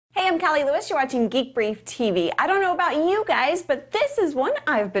I'm Callie Lewis. You're watching Geek Brief TV. I don't know about you guys, but this is one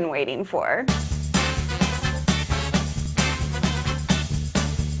I've been waiting for.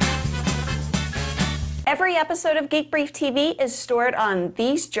 Every episode of Geek Brief TV is stored on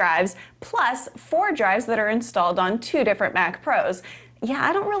these drives, plus 4 drives that are installed on 2 different Mac Pros. Yeah,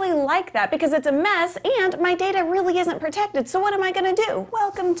 I don't really like that because it's a mess and my data really isn't protected, so what am I gonna do?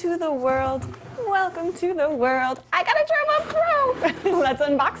 Welcome to the world. Welcome to the world. I got a Drobo Pro! Let's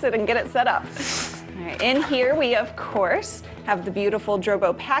unbox it and get it set up. All right, in here we, of course, have the beautiful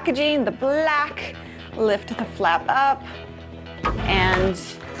Drobo packaging, the black. Lift the flap up, and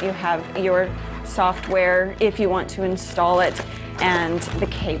you have your software if you want to install it, and the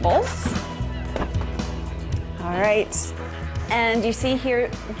cables. All right, and you see here,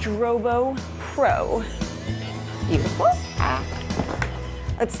 Drobo Pro. Beautiful.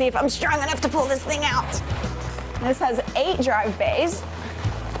 Let's see if I'm strong enough to pull this thing out. This has 8 drive bays.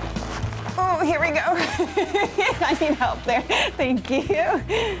 Oh, here we go. I need help there. Thank you.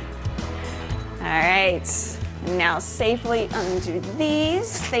 All right, now safely undo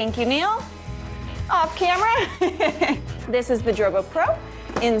these. Thank you, Neil. Off camera. This is the Drobo Pro.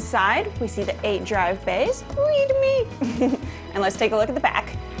 Inside, we see the 8 drive bays. Read me. And let's take a look at the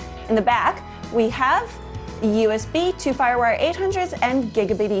back. In the back, we have USB, 2 FireWire 800s, and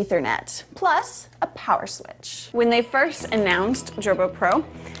Gigabit Ethernet, plus a power switch. When they first announced Drobo Pro,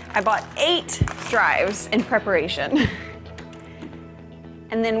 I bought 8 drives in preparation.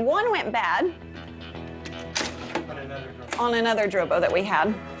 And then one went bad on another Drobo that we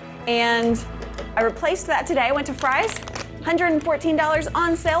had. And I replaced that today. I went to Fry's, $114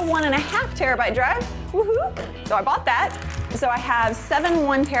 on sale, 1.5 terabyte drive. Woohoo! So I bought that. So I have 7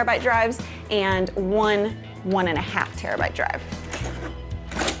 1 terabyte drives and 1 1.5 terabyte drive.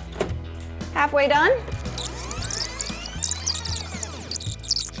 Halfway done.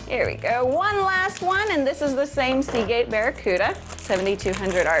 Here we go. One last one, and this is the same Seagate Barracuda,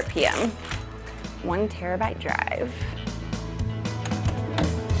 7200 RPM. 1 terabyte drive.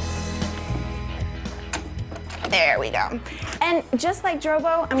 There we go. And just like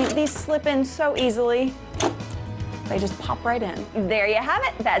Drobo, I mean, these slip in so easily. They just pop right in. There you have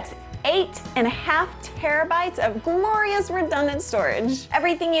it. That's 8.5 terabytes of glorious redundant storage.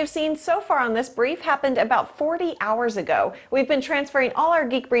 Everything you've seen so far on this brief happened about 40 hours ago. We've been transferring all our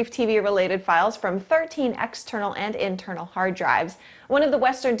Geek Brief TV related files from 13 external and internal hard drives. One of the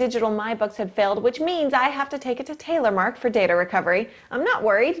Western Digital MyBooks had failed, which means I have to take it to TaylorMark for data recovery. I'm not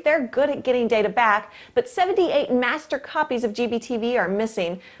worried, they're good at getting data back, but 78 master copies of GBTV are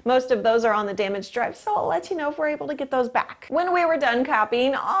missing. Most of those are on the damaged drive, so I'll let you know if we're able to get those back. When we were done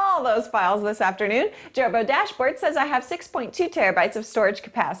copying all those files this afternoon, Drobo Dashboard says I have 6.2 terabytes of storage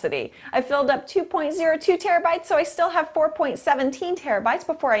capacity. I filled up 2.02 terabytes, so I still have 4.17 terabytes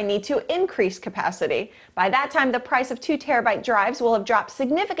before I need to increase capacity. By that time, the price of 2 terabyte drives will have dropped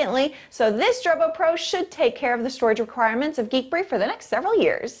significantly, so this Drobo Pro should take care of the storage requirements of Geek Brief for the next several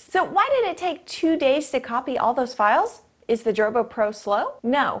years. So why did it take 2 days to copy all those files? Is the Drobo Pro slow?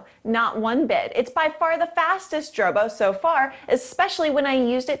 No, not one bit. It's by far the fastest Drobo so far, especially when I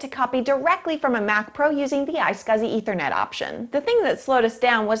used it to copy directly from a Mac Pro using the iSCSI Ethernet option. The thing that slowed us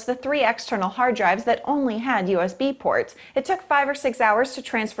down was the 3 external hard drives that only had USB ports. It took 5 or 6 hours to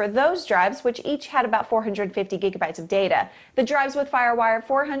transfer those drives, which each had about 450 gigabytes of data. The drives with FireWire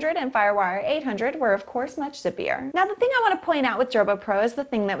 400 and FireWire 800 were of course much zippier. Now the thing I want to point out with Drobo Pro is the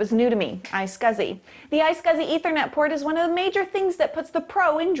thing that was new to me, iSCSI. The iSCSI Ethernet port is one of the major things that puts the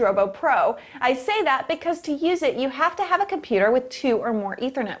Pro in Drobo Pro. I say that because to use it, you have to have a computer with 2 or more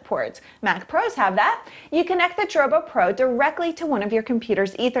Ethernet ports. Mac Pros have that. You connect the Drobo Pro directly to one of your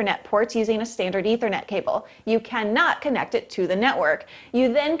computer's Ethernet ports using a standard Ethernet cable. You cannot connect it to the network.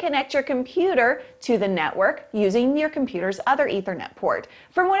 You then connect your computer to the network using your computer's other Ethernet port.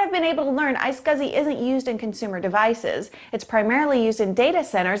 From what I've been able to learn, iSCSI isn't used in consumer devices. It's primarily used in data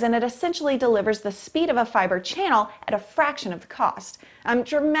centers, and it essentially delivers the speed of a fiber channel at a fraction of the cost. I'm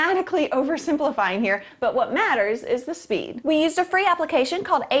dramatically oversimplifying here, but what matters is the speed. We used a free application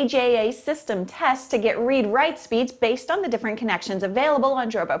called AJA System Test to get read-write speeds based on the different connections available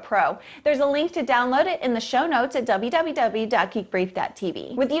on Drobo Pro. There's a link to download it in the show notes at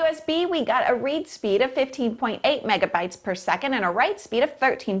www.geekbrief.tv. With USB, we got a read speed of 15.8 megabytes per second and a write speed of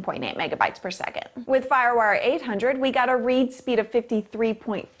 13.8 megabytes per second. With FireWire 800, we got a read speed of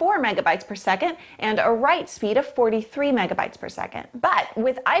 53.4 megabytes per second and a write speed of 43 3 megabytes per second. But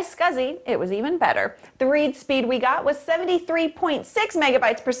with iSCSI, it was even better. The read speed we got was 73.6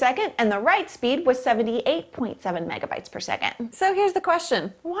 megabytes per second, and the write speed was 78.7 megabytes per second. So here's the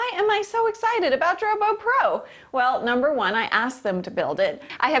question. Why am I so excited about Drobo Pro? Well, number one, I asked them to build it.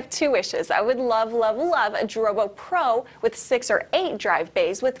 I have two wishes. I would love, love, love a Drobo Pro with 6 or 8 drive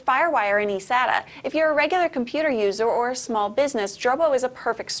bays with FireWire and eSATA. If you're a regular computer user or a small business, Drobo is a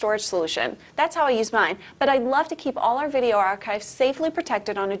perfect storage solution. That's how I use mine, but I'd love to keep all our video archives safely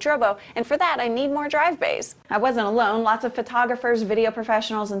protected on a Drobo, and for that I need more drive bays. I wasn't alone. Lots of photographers, video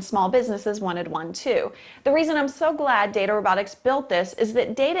professionals, and small businesses wanted one too. The reason I'm so glad Data Robotics built this is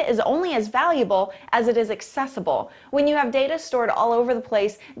that data is only as valuable as it is accessible. When you have data stored all over the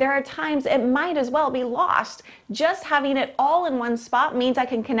place, there are times it might as well be lost. Just having it all in one spot means I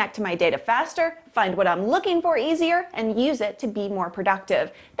can connect to my data faster, find what I'm looking for easier, and use it to be more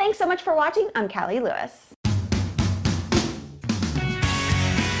productive. Thanks so much for watching. I'm Callie Lewis.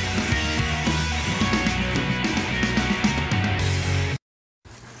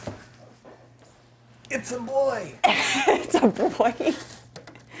 It's a boy. It's a boy.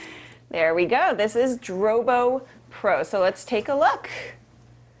 There we go. This is Drobo Pro. So let's take a look.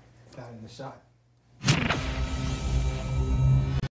 Got in the shot.